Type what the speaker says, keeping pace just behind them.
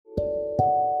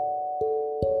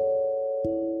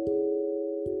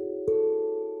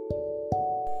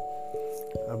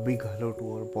big hello to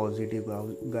our positive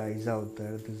guys out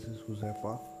there. This is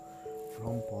Huzefa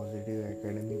from Positive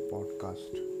Academy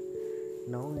Podcast.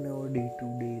 Now, in our day to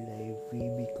day life, we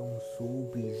become so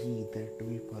busy that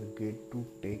we forget to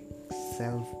take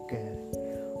self care.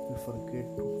 We forget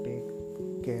to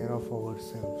take care of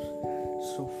ourselves.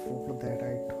 So, for that,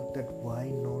 I thought that why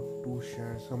not to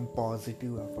share some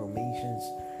positive affirmations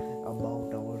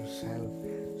about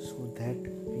ourselves so that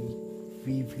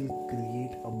we will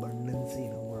create abundance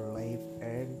in our life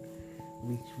and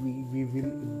which we will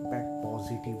impact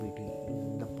positivity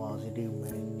in the positive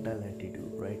mental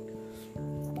attitude, right?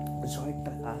 So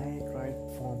I tried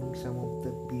forming some of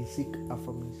the basic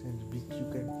affirmations which you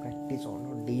can practice on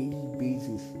a daily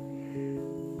basis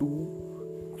to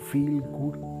feel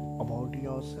good about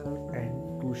yourself and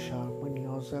to sharpen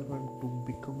yourself and to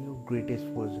become your greatest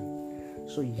version.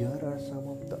 So here are some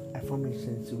of the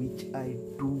affirmations which I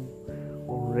do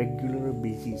on regular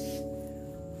basis.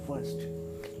 First,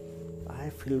 I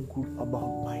feel good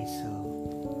about myself.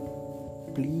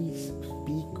 Please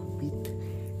speak with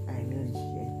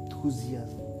energy,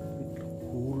 enthusiasm, with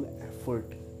whole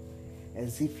effort,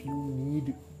 as if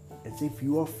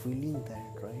you are feeling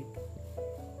that, right?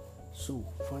 So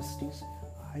first is,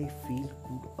 I feel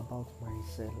good about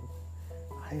myself.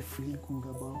 I feel good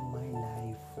about my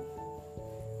life.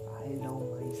 I love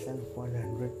myself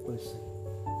 100%.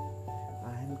 I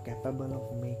am capable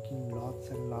of making lots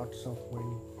and lots of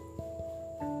money.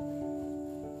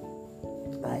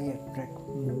 I attract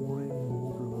more and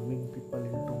more loving people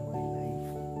into my life.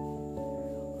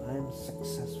 I am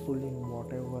successful in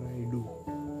whatever I do.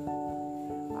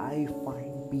 I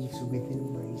find peace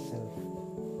within myself.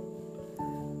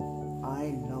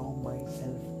 I love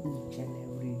myself each and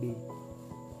every day.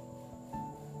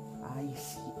 I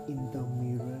see in the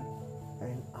mirror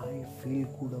and I feel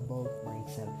good about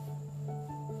myself.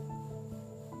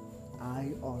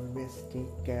 I always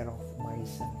take care of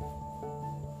myself.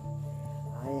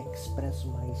 I express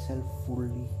myself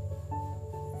fully.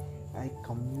 I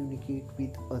communicate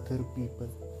with other people.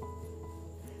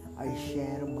 I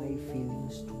share my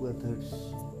feelings to others.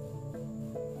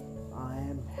 I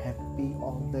am happy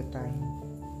all the time.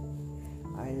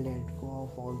 I let go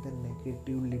of all the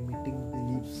negative limiting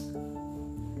beliefs.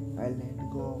 I let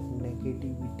go of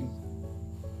negativity.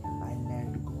 I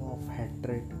let go of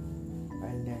hatred.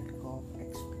 I let go of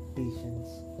expectations.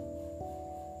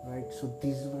 Right? So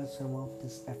these were some of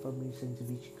these affirmations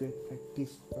which you can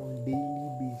practice on daily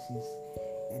basis.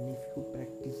 And if you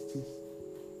practice this,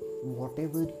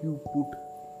 whatever you put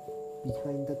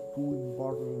behind the two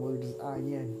important words I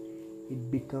am, it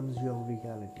becomes your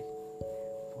reality.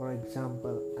 For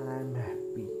example, I am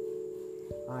happy,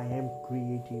 I am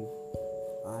creative,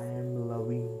 I am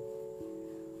loving,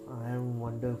 I am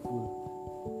wonderful,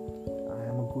 I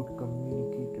am a good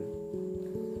communicator,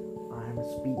 I am a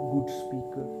good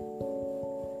speaker,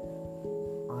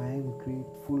 I am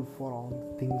grateful for all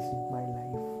the things in my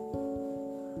life,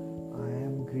 I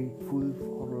am grateful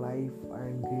for life, I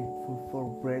am grateful for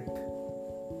breath,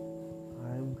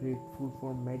 I am grateful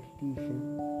for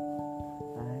meditation,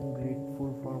 I am grateful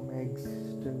for my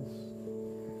existence.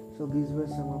 So these were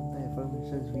some of the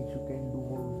affirmations which you can do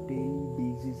on daily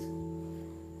basis.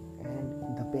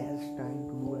 And the best time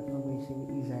to do affirmation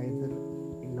is either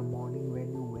in the morning when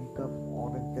you wake up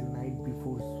or at the night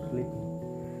before sleeping.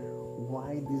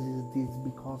 Why this is this?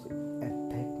 Because at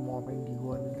that moment you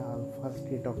are in the alpha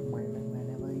state of mind, and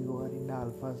whenever you are in the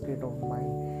alpha state of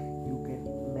mind, you can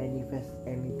manifest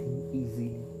anything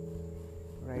easily.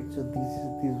 Right, so this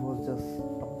was just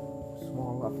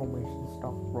small affirmation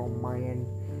stuff from my end.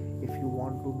 If you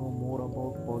want to know more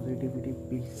about positivity,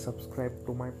 please subscribe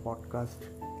to my podcast.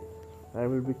 I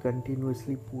will be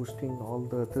continuously posting all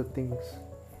the other things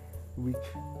which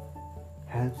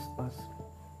helps us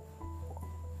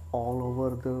all over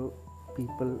the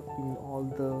people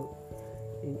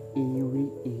in every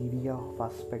area of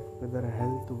aspect, whether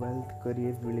health, wealth,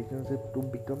 career, relationship, to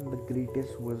become the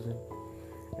greatest version.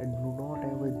 And do not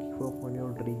ever give up on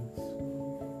your dreams.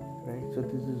 Right? So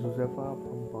this is Huzefa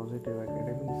from Positive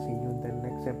Academy. See you in the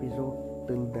next episode.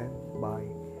 Till then,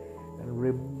 bye. And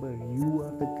remember, you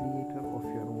are the creator of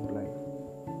your own life.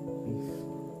 Peace.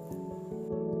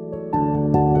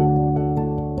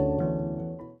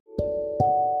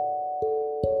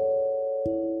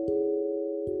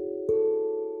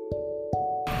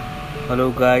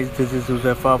 Hello guys, this is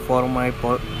Huzefa for my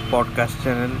podcast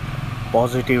channel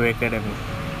Positive Academy.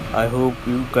 I hope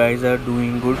you guys are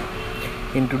doing good.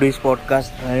 In today's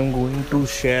podcast, I am going to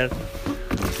share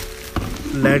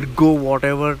let go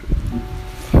whatever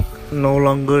no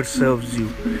longer serves you.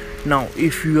 Now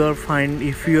if you are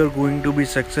going to be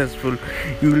successful,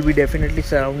 you will be definitely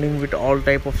surrounding with all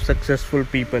type of successful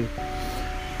people.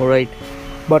 Alright,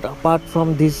 but apart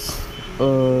from this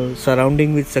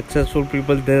surrounding with successful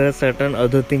people, there are certain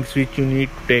other things which you need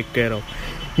to take care of.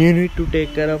 You need to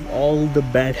take care of all the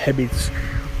bad habits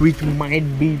which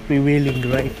might be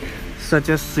prevailing, right? Such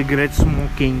as cigarette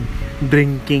smoking,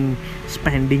 drinking,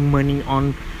 spending money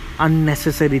on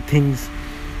unnecessary things,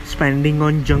 spending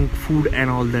on junk food and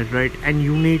all that, right? And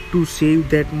you need to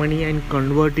save that money and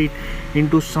convert it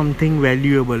into something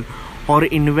valuable, or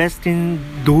invest in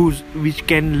those which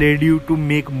can lead you to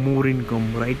make more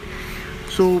income, right?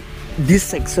 So these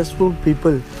successful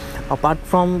people, apart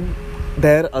from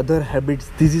their other habits,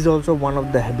 this is also one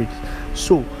of the habits.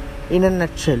 So in a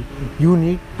nutshell, you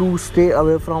need to stay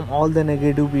away from all the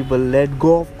negative people. Let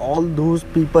go of all those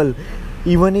people,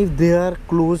 even if they are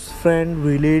close friend,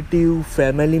 relative,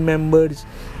 family members,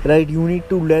 right? You need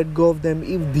to let go of them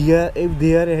if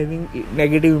they are having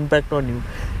negative impact on you.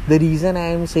 The reason I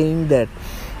am saying that,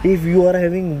 if you are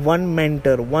having one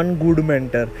good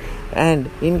mentor, and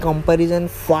in comparison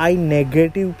 5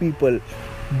 negative people,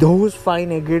 those 5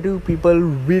 negative people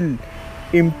will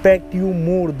impact you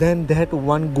more than that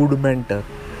one good mentor.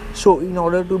 So in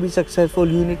order to be successful,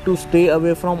 you need to stay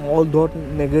away from all those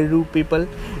negative people,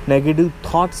 negative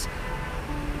thoughts,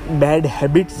 bad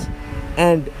habits,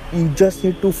 and you just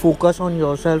need to focus on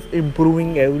yourself,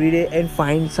 improving every day, and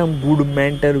find some good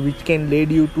mentor which can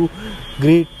lead you to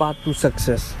great path to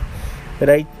success,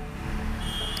 right?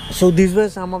 So these were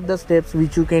some of the steps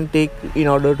which you can take in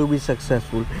order to be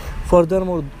successful.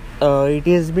 Furthermore, it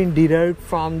has been derived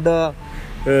from the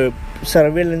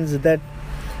surveillance that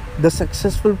the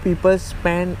successful people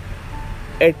spend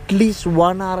at least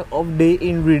 1 hour of day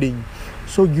in reading.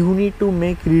 So you need to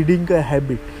make reading a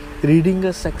habit, reading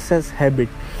a success habit.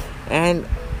 And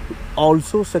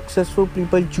also successful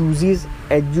people chooses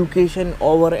education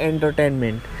over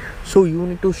entertainment. So you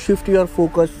need to shift your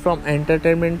focus from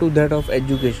entertainment to that of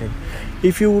education.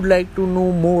 If you would like to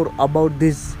know more about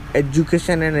this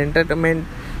education and entertainment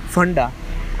funda,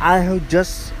 I have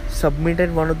just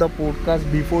submitted one of the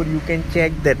podcasts before. You can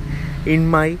check that in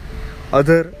my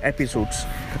other episodes,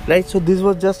 right? So this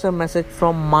was just a message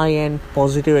from my end,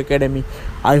 Positive Academy.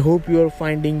 I hope you are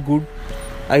finding good.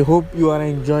 I hope you are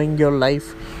enjoying your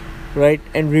life, right?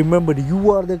 And remember,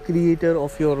 you are the creator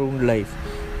of your own life.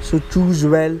 So choose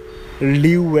well,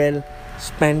 live well,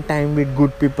 spend time with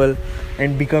good people,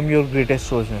 and become your greatest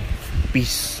version.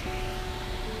 Peace.